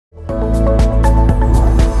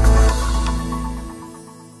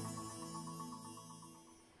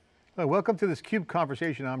Hello, welcome to this CUBE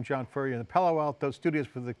conversation. I'm John Furrier in the Palo Alto studios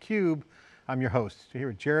for theCUBE. I'm your host. Here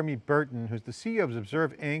with Jeremy Burton, who's the CEO of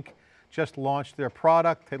Observe Inc. Just launched their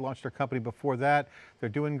product. They launched their company before that. They're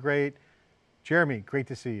doing great. Jeremy, great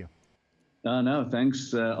to see you. No,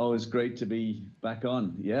 thanks. Always great to be back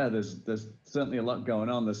on. Yeah, there's certainly a lot going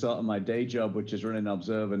on. There's sort of my day job, which is running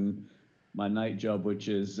Observe, and my night job, which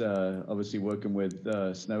is obviously working with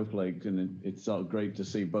Snowflake, and it's sort of great to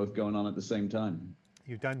see both going on at the same time.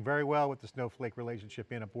 You've done very well with the Snowflake relationship,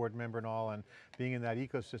 being a board member and all, and being in that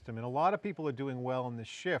ecosystem. And a lot of people are doing well in this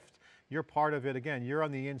shift. You're part of it. Again, you're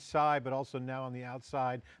on the inside, but also now on the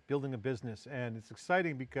outside, building a business. And it's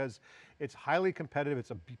exciting because it's highly competitive.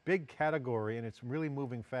 It's a big category and it's really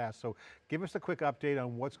moving fast. So give us a quick update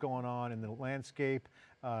on what's going on in the landscape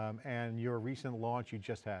and your recent launch you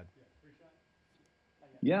just had.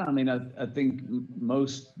 Yeah, I mean, I think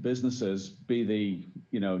most businesses, be the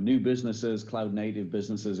new businesses, cloud native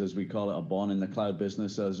businesses as we call it, are born in the cloud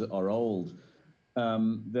businesses, are old.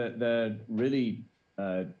 They're really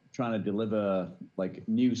trying to deliver like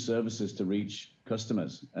new services to reach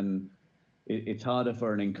customers, and it's harder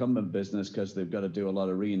for an incumbent business because they've got to do a lot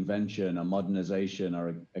of reinvention or modernization,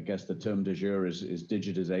 or I guess the term du jour is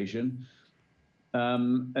digitization.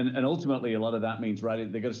 And ultimately, a lot of that means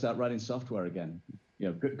they've got to start writing software again.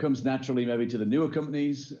 It comes naturally maybe to the newer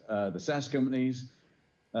companies, the SaaS companies,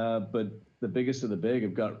 but the biggest of the big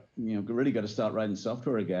have got, really got to start writing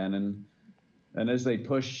software again. And as they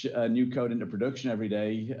push new code into production every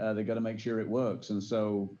day, they've got to make sure it works. And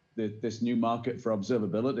so this new market for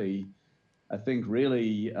observability, I think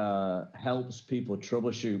really helps people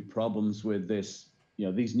troubleshoot problems with this,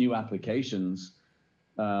 these new applications.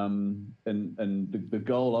 And the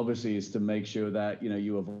goal obviously is to make sure that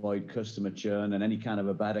you avoid customer churn and any kind of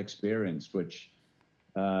a bad experience, which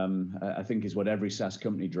I think is what every SaaS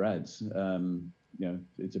company dreads.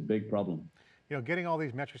 It's a big problem. Getting all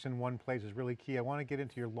these metrics in one place is really key. I want to get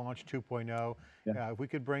into your launch 2.0. If we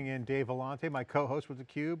could bring in Dave Vellante, my co-host with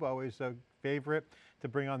theCUBE, always a favorite to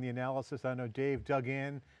bring on the analysis. I know Dave dug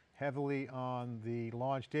in heavily on the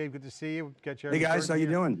launch. Dave, good to see you. Hey guys, how you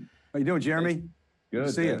doing? How you doing, Jeremy? Good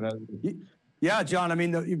to see you. Yeah, John. I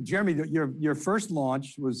mean, Jeremy, your first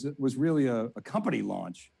launch was really a company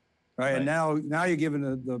launch, right? And now you're giving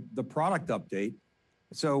the product update.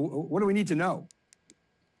 So what do we need to know?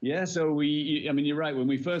 Yeah, so I mean, you're right. When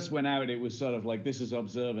we first went out, it was sort of like, this is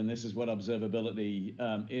Observe and this is what observability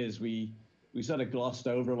is. We sort of glossed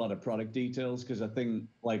over a lot of product details because I think,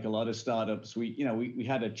 like a lot of startups, we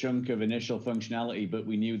had a chunk of initial functionality, but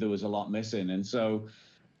we knew there was a lot missing, and so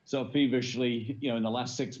feverishly, in the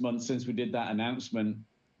last 6 months since we did that announcement,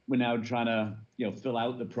 we're now trying to, fill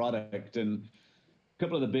out the product. And a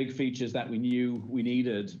couple of the big features that we knew we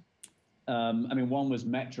needed, I mean, one was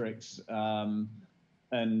metrics.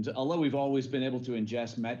 And although we've always been able to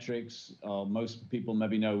ingest metrics, most people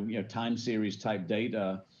maybe know, time series type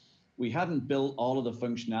data, we hadn't built all of the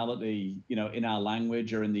functionality, in our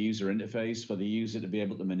language or in the user interface for the user to be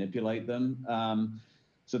able to manipulate them.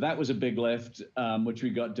 So that was a big lift, which we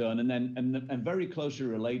got done. And then, and very closely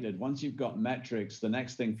related, once you've got metrics, the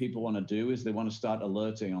next thing people want to do is they want to start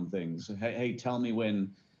alerting on things. Hey, tell me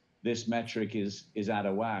when this metric is out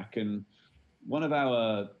of whack. And one of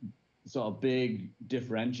our sort of big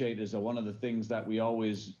differentiators, or one of the things that we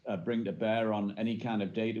always bring to bear on any kind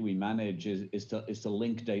of data we manage is to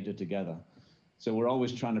link data together. So we're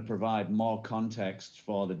always trying to provide more context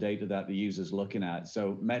for the data that the user's looking at.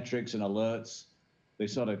 So metrics and alerts, they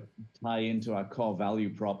sort of tie into our core value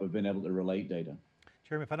prop of being able to relate data.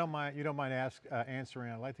 Jeremy, if you don't mind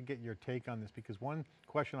answering, I'd like to get your take on this, because one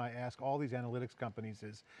question I ask all these analytics companies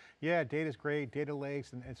is, yeah, data's great, data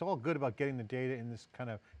lakes, and it's all good about getting the data in this kind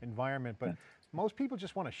of environment, but most people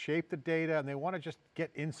just want to shape the data and they want to just get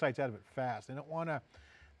insights out of it fast. They don't want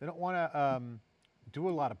to do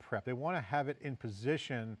a lot of prep. They want to have it in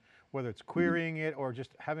position, whether it's querying it or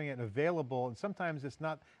just having it available, and sometimes it's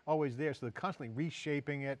not always there, so they're constantly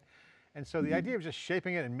reshaping it. And so the idea of just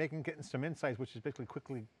shaping it and getting some insights, which is basically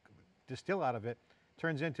quickly distill out of it,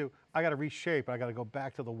 turns into, I got to reshape, I got to go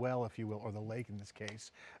back to the well, if you will, or the lake in this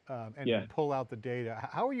case, and pull out the data.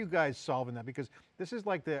 How are you guys solving that? Because this is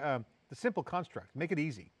like the simple construct, make it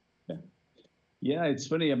easy. Yeah, it's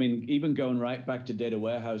funny. I mean, even going right back to data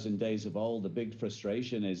warehousing days of old, the big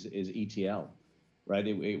frustration is ETL. Right,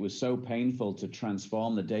 it was so painful to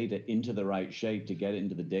transform the data into the right shape to get it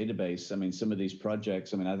into the database. I mean, some of these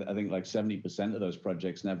projects, I mean, I think like 70% of those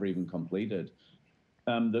projects never even completed.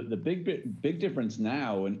 The big difference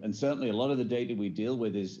now, and certainly a lot of the data we deal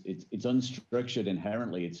with it's unstructured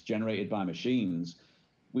inherently. It's generated by machines.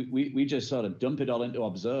 We just sort of dump it all into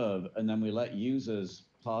Observe, and then we let users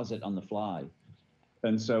parse it on the fly.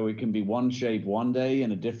 And so it can be one shape one day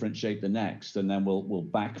and a different shape the next. And then we'll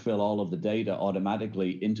backfill all of the data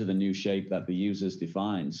automatically into the new shape that the users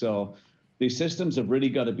define. So these systems have really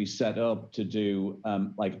got to be set up to do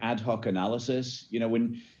like ad hoc analysis. You know,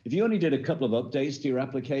 if you only did a couple of updates to your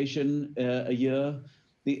application a year,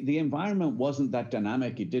 the environment wasn't that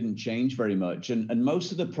dynamic. It didn't change very much. And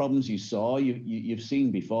most of the problems you saw, you've seen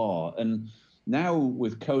before. And now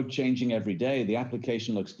with code changing every day, the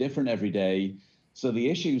application looks different every day. So the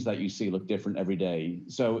issues that you see look different every day.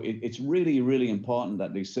 So it's really, really important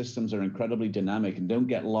that these systems are incredibly dynamic and don't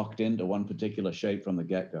get locked into one particular shape from the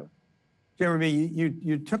get-go. Jeremy,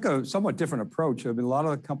 you took a somewhat different approach. I mean, a lot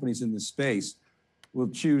of the companies in this space will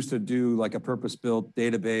choose to do like a purpose-built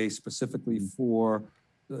database specifically for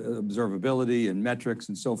observability and metrics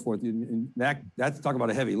and so forth. And that's talk about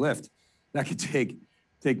a heavy lift. That could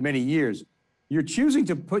take many years. You're choosing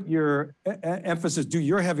to put your emphasis, do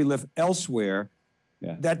your heavy lift elsewhere.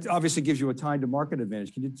 Yeah. That obviously gives you a time to market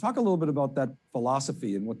advantage. Can you talk a little bit about that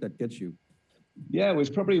philosophy and what that gets you? Yeah, it was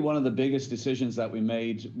probably one of the biggest decisions that we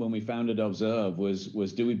made when we founded Observe was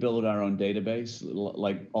do we build our own database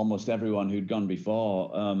like almost everyone who'd gone before,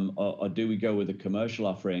 or do we go with a commercial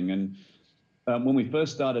offering? And when we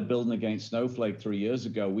first started building against Snowflake 3 years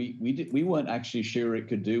ago, we weren't actually sure it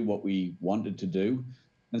could do what we wanted to do.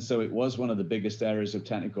 And so it was one of the biggest areas of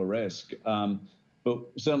technical risk. But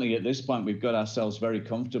certainly at this point, we've got ourselves very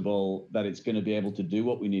comfortable that it's going to be able to do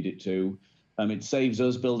what we need it to. It saves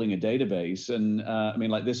us building a database. And I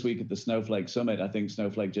mean, like this week at the Snowflake Summit, I think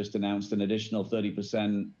Snowflake just announced an additional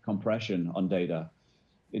 30% compression on data.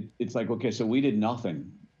 It's like, okay, so we did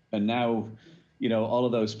nothing. And now, you know, all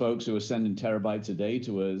of those folks who are sending terabytes a day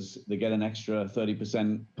to us, they get an extra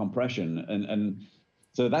 30% compression. And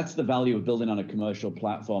so that's the value of building on a commercial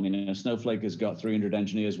platform. You know, Snowflake has got 300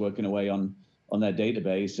 engineers working away on their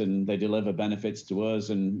database, and they deliver benefits to us,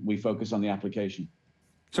 and we focus on the application.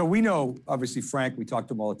 So we know, obviously, Frank, we talk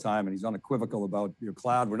to him all the time, and he's unequivocal about your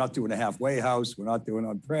cloud. We're not doing a halfway house. We're not doing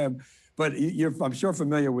on-prem. But I'm sure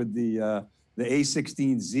familiar with the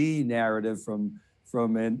A16Z narrative from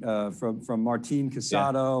Martin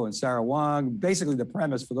Casado and Sarah Wang. Basically, the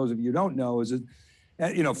premise, for those of you who don't know, is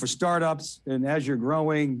that, you know, for startups, and as you're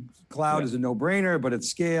growing, cloud is a no-brainer, but at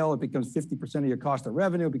scale, it becomes 50% of your cost of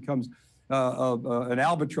revenue. It becomes an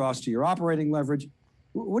albatross to your operating leverage.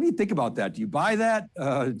 What do you think about that? Do you buy that?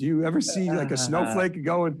 Do you ever see like a Snowflake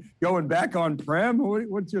going back on-prem?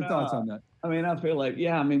 What's your thoughts on that? I mean, I feel like,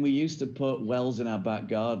 yeah, I mean, we used to put wells in our back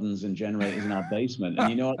gardens and generators in our basement. And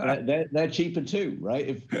you know what, they're cheaper too,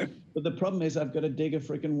 right? But the problem is I've got to dig a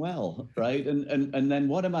freaking well, right? And then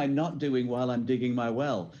what am I not doing while I'm digging my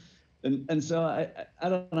well? And so I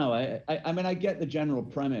don't know. I mean, I get the general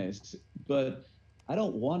premise, but I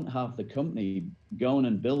don't want half the company going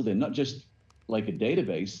and building, not just like a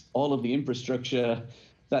database, all of the infrastructure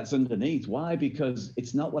that's underneath. Why? Because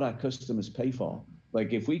it's not what our customers pay for.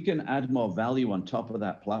 Like if we can add more value on top of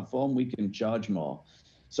that platform, we can charge more.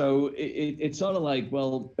 So it's sort of like,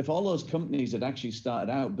 well, if all those companies had actually started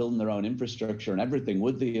out building their own infrastructure and everything,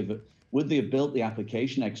 would they have built the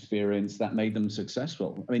application experience that made them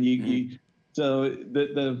successful? I mean, so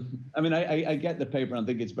I mean, I get the paper and I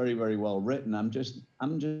think it's very, very well written. I'm just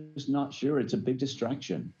not sure. It's a big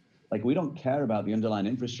distraction. Like we don't care about the underlying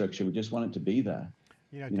infrastructure. We just want it to be there.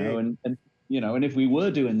 And if we were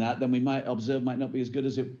doing that, then Observe might not be as good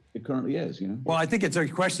as it currently is, you know? Well, I think it's a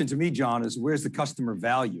question to me, John, is where's the customer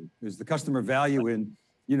value? Is the customer value in,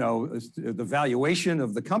 you know, the valuation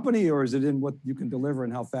of the company, or is it in what you can deliver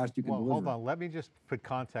and how fast you can deliver? Hold on, let me just put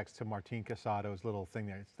context to Martin Casado's little thing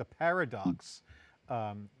there. It's the paradox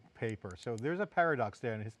paper. So there's a paradox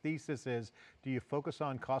there, and his thesis is, do you focus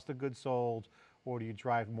on cost of goods sold, or do you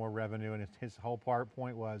drive more revenue? And his whole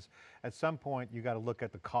point was, at some point, you got to look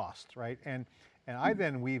at the cost, right? And I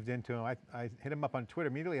then weaved into him, I hit him up on Twitter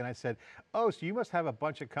immediately, and I said, oh, so you must have a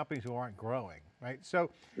bunch of companies who aren't growing, right? So,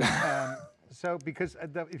 so because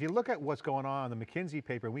if you look at what's going on, the McKinsey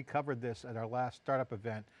paper, we covered this at our last startup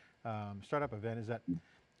event, is that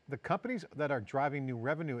the companies that are driving new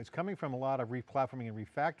revenue, it's coming from a lot of replatforming and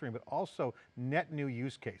refactoring, but also net new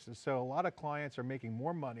use cases. So a lot of clients are making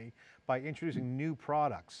more money by introducing new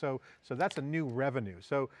products. So that's a new revenue.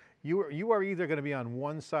 So you are either going to be on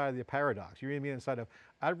one side of the paradox. You're going to be on the side of,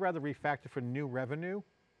 I'd rather refactor for new revenue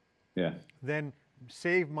than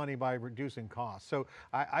save money by reducing costs. So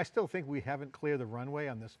I still think we haven't cleared the runway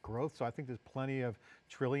on this growth. So I think there's plenty of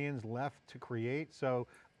trillions left to create. So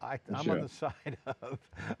I'm on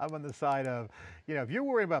the side of, you know, if you're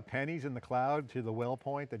worried about pennies in the cloud, to the well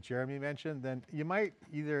point that Jeremy mentioned, then you might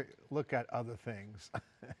either look at other things.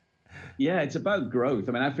 Yeah, it's about growth.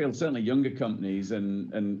 I mean, I feel certainly younger companies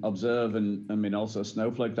and Observe and I mean also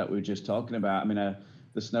Snowflake that we were just talking about. I mean,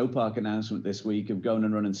 the Snowpark announcement this week of going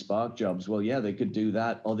and running Spark jobs. Well, yeah, they could do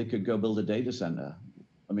that, or they could go build a data center.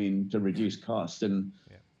 I mean, to reduce cost. And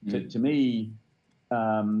to me,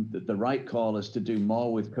 the right call is to do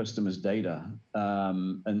more with customers' data.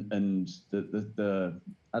 And the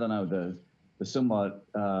I don't know, the somewhat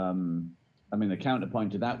I mean, the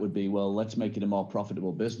counterpoint to that would be, well, let's make it a more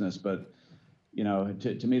profitable business. But, you know,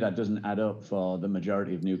 to me, that doesn't add up for the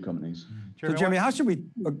majority of new companies. So, Jeremy, how should we,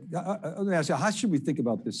 let me ask you, how should we think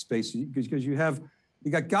about this space? Because you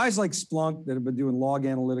got guys like Splunk that have been doing log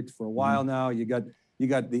analytics for a while now. You got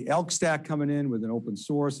the Elk stack coming in with an open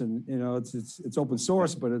source, and you know it's open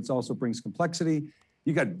source, but it also brings complexity.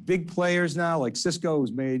 You got big players now like Cisco,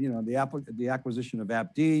 who's made the acquisition of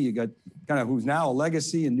AppD. You got kind of who's now a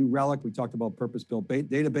legacy and New Relic. We talked about purpose-built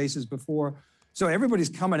databases before. So everybody's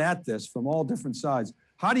coming at this from all different sides.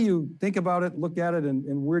 How do you think about it, look at it,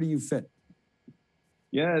 and where do you fit?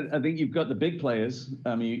 Yeah, I think you've got the big players.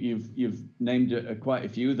 I mean, you've named quite a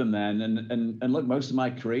few of them then, and look, most of my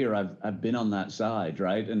career I've been on that side,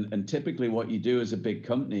 right? And typically what you do as a big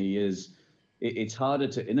company is it's harder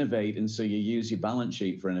to innovate, and so you use your balance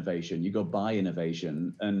sheet for innovation. You go buy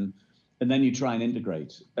innovation, and then you try and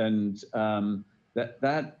integrate. And I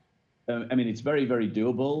mean, it's very, very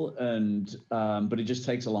doable, and but it just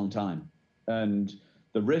takes a long time. And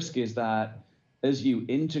the risk is that as you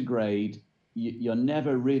integrate, you're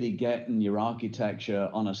never really getting your architecture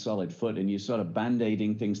on a solid foot, and you're sort of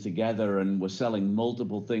band-aiding things together, and we're selling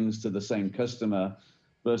multiple things to the same customer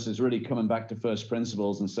versus really coming back to first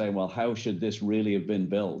principles and saying, well, how should this really have been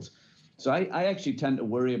built? So I actually tend to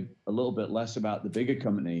worry a little bit less about the bigger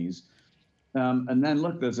companies. And then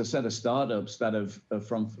look, there's a set of startups that have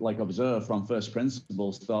from like Observe from first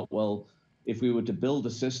principles thought, well, if we were to build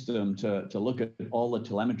a system to look at all the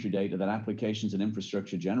telemetry data that applications and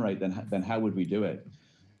infrastructure generate, then how would we do it?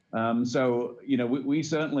 So, you know, we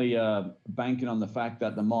certainly banking on the fact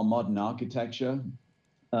that the more modern architecture,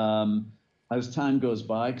 as time goes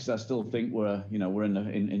by, because I still think we're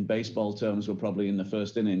in baseball terms, we're probably in the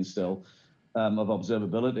first inning still of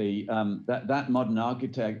observability. That modern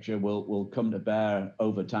architecture will come to bear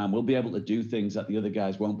over time. We'll be able to do things that the other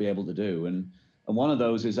guys won't be able to do, and one of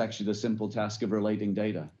those is actually the simple task of relating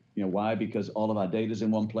data. You know, why? Because all of our data is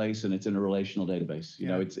in one place and it's in a relational database. You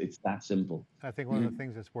know, it's that simple. I think one of the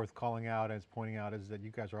things that's worth calling out and pointing out is that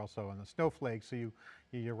you guys are also on the Snowflake, so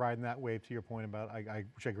you're riding that wave. To your point about,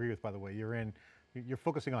 which I agree with, by the way, you're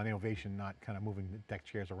focusing on innovation, not kind of moving the deck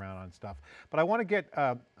chairs around on stuff. But I want to get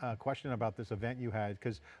a question about this event you had,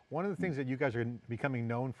 because one of the things that you guys are becoming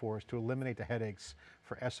known for is to eliminate the headaches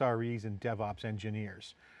for SREs and DevOps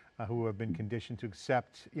engineers. Who have been conditioned to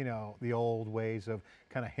accept, you know, the old ways of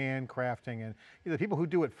kind of handcrafting, and the people who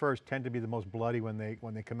do it first tend to be the most bloody when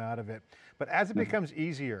they come out of it. But as it becomes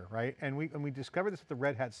easier, right? And we discovered this at the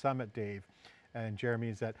Red Hat Summit, Dave and Jeremy,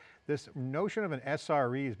 is that this notion of an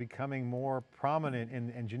SRE is becoming more prominent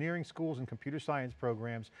in engineering schools and computer science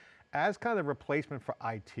programs as kind of the replacement for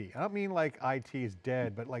IT. I don't mean like IT is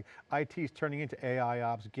dead, but like IT is turning into AI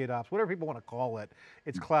ops, GitOps, whatever people want to call it.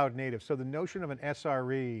 It's cloud native. So the notion of an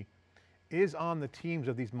SRE is on the teams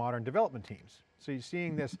of these modern development teams. So you're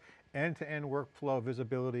seeing this end-to-end workflow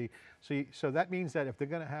visibility. So that means that if they're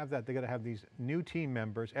going to have that, they're going to have these new team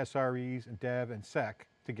members, SREs and Dev and Sec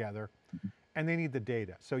together, and they need the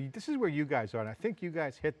data. So this is where you guys are, and I think you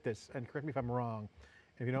guys hit this, and correct me if I'm wrong,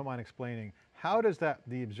 if you don't mind explaining, how does the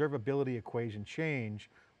observability equation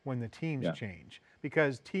change when the teams change?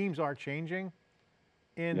 Because teams are changing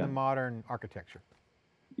in the modern architecture.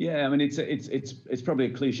 Yeah, I mean, it's probably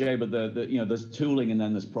a cliche, but there's tooling and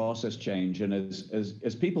then there's process change. And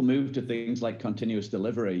as people move to things like continuous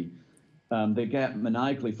delivery, they get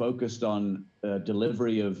maniacally focused on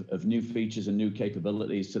delivery of new features and new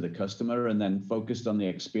capabilities to the customer, and then focused on the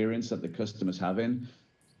experience that the customer's having.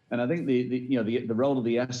 And I think the role of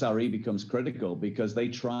the SRE becomes critical, because they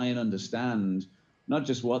try and understand not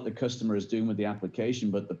just what the customer is doing with the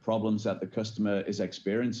application, but the problems that the customer is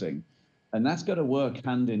experiencing. And that's got to work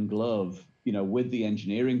hand in glove, with the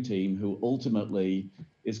engineering team, who ultimately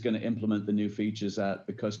is going to implement the new features that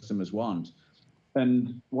the customers want.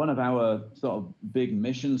 And one of our sort of big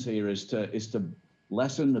missions here is to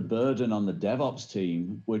lessen the burden on the DevOps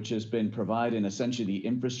team, which has been providing essentially the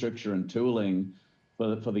infrastructure and tooling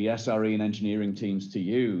for the SRE and engineering teams to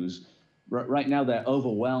use. Right now, they're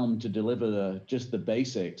overwhelmed to deliver just the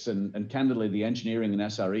basics, and candidly, the engineering and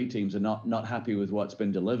SRE teams are not happy with what's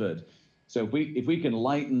been delivered. So if we can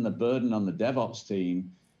lighten the burden on the DevOps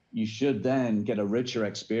team, you should then get a richer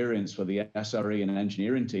experience for the SRE and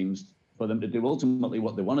engineering teams for them to do ultimately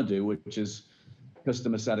what they want to do, which is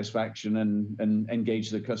customer satisfaction and engage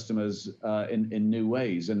the customers in new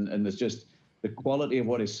ways. And there's just the quality of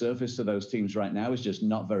what is surfaced to those teams right now is just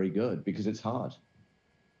not very good because it's hard.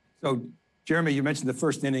 So, Jeremy, you mentioned the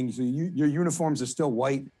first inning. So your uniforms are still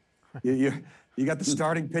white. You got the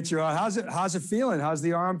starting pitcher on. How's it feeling? How's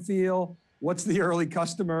the arm feel? What's the early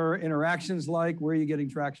customer interactions like? Where are you getting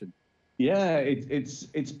traction? Yeah,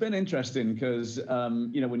 it's been interesting because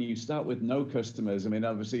you know, when you start with no customers, I mean,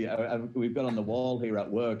 obviously we've got on the wall here at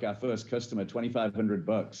work our first customer,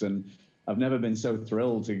 $2,500, and I've never been so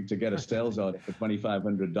thrilled to get a sales order for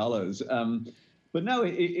 $2,500. But no,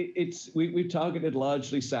 we've targeted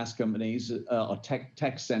largely SaaS companies or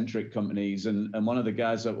tech-centric companies, and one of the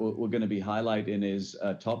guys that we're going to be highlighting is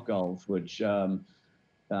Topgolf, which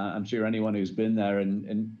I'm sure anyone who's been there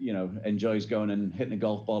and you know enjoys going and hitting a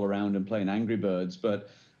golf ball around and playing Angry Birds. But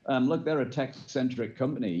look, they're a tech-centric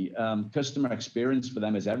company. Customer experience for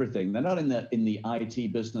them is everything. They're not in the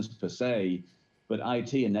IT business per se, but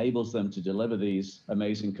IT enables them to deliver these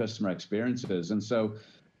amazing customer experiences. And so,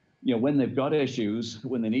 you know, when they've got issues,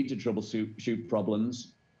 when they need to troubleshoot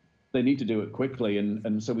problems, they need to do it quickly.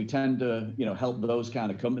 And so we tend to, you know, help those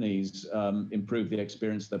kind of companies improve the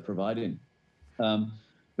experience they're providing.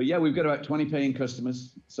 But yeah, we've got about 20 paying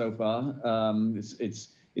customers so far.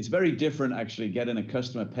 It's very different actually getting a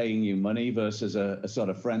customer paying you money versus a sort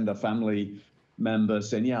of friend or family member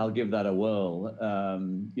saying, yeah, I'll give that a whirl.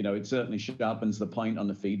 You know, it certainly sharpens the point on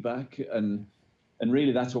the feedback. And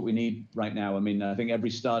really, that's what we need right now. I mean, I think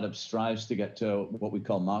every startup strives to get to what we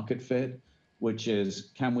call market fit, which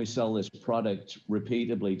is, can we sell this product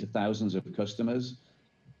repeatedly to thousands of customers?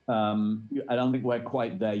 I don't think we're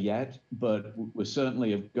quite there yet, but we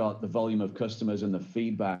certainly have got the volume of customers and the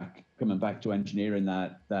feedback coming back to engineering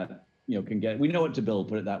that you know can get. We know what to build,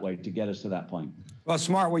 put it that way, to get us to that point. Well,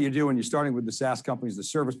 smart what you're doing. You're starting with the SaaS companies, the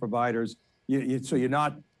service providers. So you're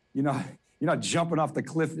not jumping off the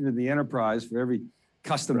cliff into the enterprise for every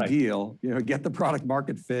custom deal. You know, get the product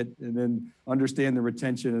market fit, and then understand the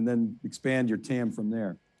retention, and then expand your TAM from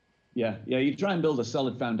there. Yeah, you try and build a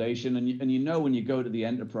solid foundation, and you know when you go to the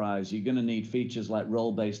enterprise, you're going to need features like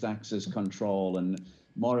role-based access control and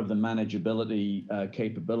more of the manageability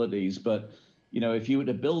capabilities. But you know, if you were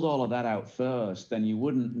to build all of that out first, then you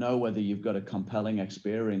wouldn't know whether you've got a compelling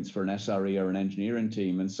experience for an SRE or an engineering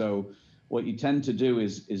team. And so what you tend to do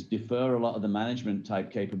is defer a lot of the management type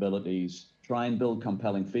capabilities, try and build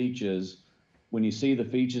compelling features. When you see the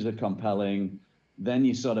features are compelling, then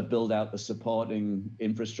you sort of build out the supporting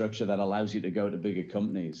infrastructure that allows you to go to bigger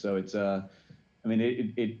companies. So it's I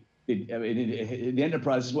mean, the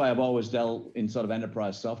enterprise is the way I've always dealt in sort of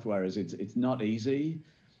enterprise software. Is it's not easy.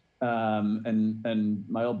 And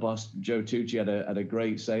my old boss Joe Tucci had a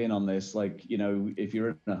great saying on this, like, you know, if you're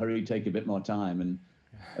in a hurry, take a bit more time. And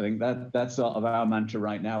I think that's sort of our mantra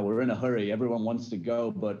right now. We're in a hurry. Everyone wants to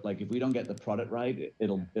go, but like if we don't get the product right,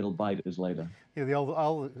 it'll bite us later. Yeah, the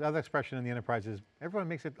other expression in the enterprise is everyone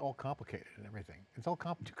makes it all complicated and everything. It's all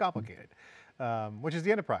too complicated, which is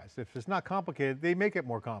the enterprise. If it's not complicated, they make it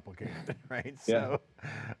more complicated, right? Yeah.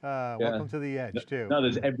 So welcome to the edge too. No,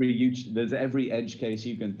 there's every edge case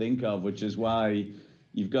you can think of, which is why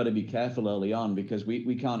you've got to be careful early on, because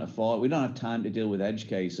we can't afford, we don't have time to deal with edge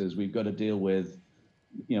cases. We've got to deal with,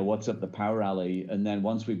 you know, what's up the power alley, and then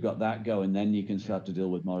once we've got that going, then you can start to deal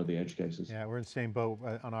with more of the edge cases. Yeah, we're in the same boat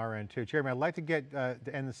on our end too. Jeremy, I'd like to get to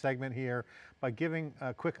end the segment here by giving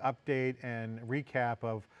a quick update and recap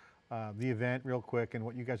of the event real quick and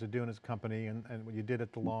what you guys are doing as a company and what you did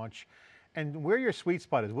at the launch, and where your sweet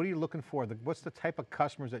spot is. What are you looking for? What's the type of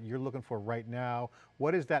customers that you're looking for right now?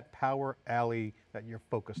 What is that power alley that you're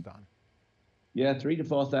focused on? Yeah, 3,000 to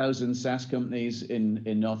 4,000 SaaS companies in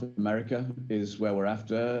North America is where we're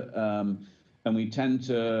after. And we tend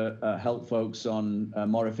to help folks on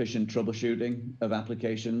more efficient troubleshooting of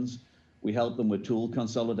applications. We help them with tool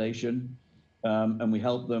consolidation, and we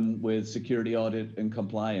help them with security audit and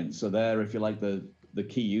compliance. So they're, if you like, the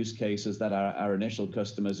key use cases that our initial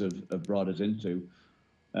customers have brought us into.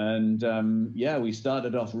 And yeah, we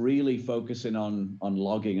started off really focusing on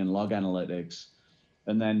logging and log analytics.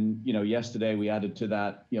 And then, you know, yesterday we added to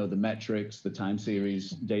that, you know, the metrics, the time series,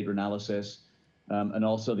 data analysis, and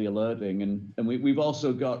also the alerting. And we've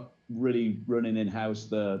also got really running in-house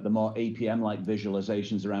the more APM-like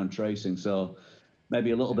visualizations around tracing. So maybe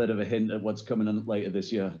a little bit of a hint at what's coming in later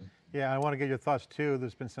this year. Yeah, I want to get your thoughts too.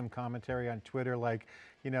 There's been some commentary on Twitter like,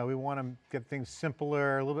 you know, we want to get things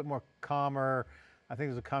simpler, a little bit more calmer. I think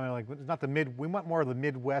there's a comment like, it's not the we want more of the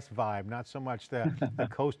Midwest vibe, not so much the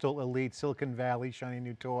coastal elite, Silicon Valley, shiny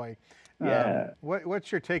new toy. Yeah. What's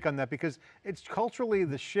your take on that? Because it's culturally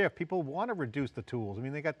the shift. People want to reduce the tools. I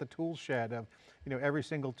mean, they got the tool shed of, every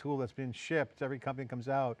single tool that's been shipped, every company comes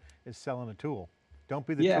out is selling a tool. Don't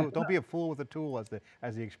be the tool, don't be a fool with a tool,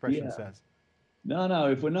 as the expression says. No,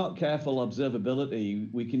 if we're not careful,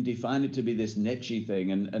 observability, we can define it to be this niche-y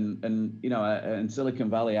thing. And in Silicon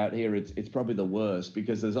Valley out here, it's probably the worst,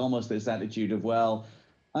 because there's almost this attitude of, well,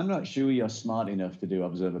 I'm not sure you're smart enough to do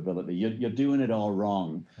observability. You're doing it all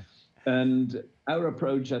wrong. And our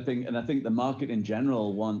approach, I think the market in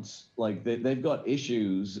general wants, like, they've got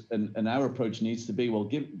issues, and our approach needs to be, well,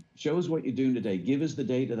 show us what you're doing today. Give us the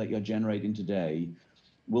data that you're generating today.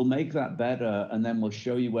 We'll make that better, and then we'll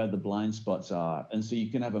show you where the blind spots are. And so you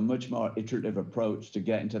can have a much more iterative approach to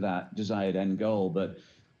get into that desired end goal. But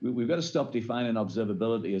we've got to stop defining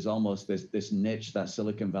observability as almost this niche that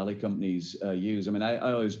Silicon Valley companies use. I mean, I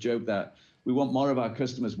always joke that we want more of our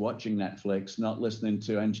customers watching Netflix, not listening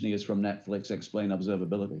to engineers from Netflix explain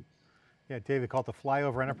observability. Yeah, David, called the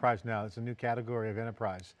flyover enterprise now. It's a new category of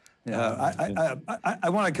enterprise. Yeah, I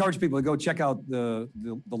want to encourage people to go check out the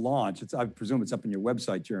launch. I presume it's up on your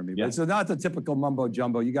website, Jeremy. But it's not the typical mumbo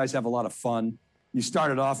jumbo. You guys have a lot of fun. You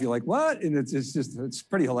started off, you're like, what? And it's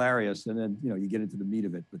pretty hilarious. And then, you get into the meat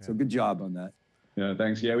of it. But so good job on that. Yeah,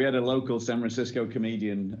 thanks. Yeah, we had a local San Francisco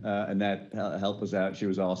comedian, Annette, help us out. She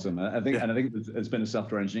was awesome. I think it's been a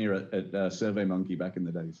software engineer at SurveyMonkey back in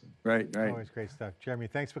the day. So. Right. Always great stuff. Jeremy,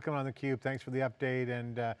 thanks for coming on theCUBE. Thanks for the update,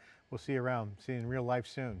 and we'll see you around. See you in real life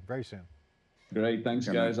soon, very soon. Great, thanks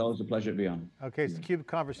guys. Always a pleasure to be on. Okay, it's the CUBE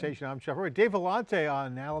Conversation. I'm Jeff Furrier. Dave Vellante on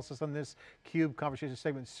analysis on this CUBE Conversation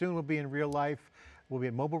segment. Soon we'll be in real life. We'll be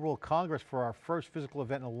at Mobile World Congress for our first physical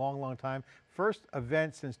event in a long, long time. First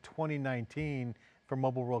event since 2019 for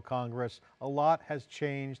Mobile World Congress. A lot has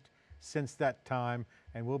changed since that time,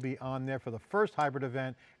 and we'll be on there for the first hybrid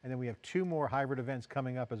event, and then we have 2 more hybrid events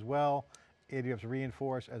coming up as well. AWS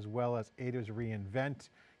Reinforce as well as AWS reInvent.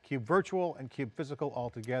 CUBE Virtual and CUBE Physical all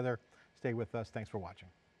together. Stay with us. Thanks for watching.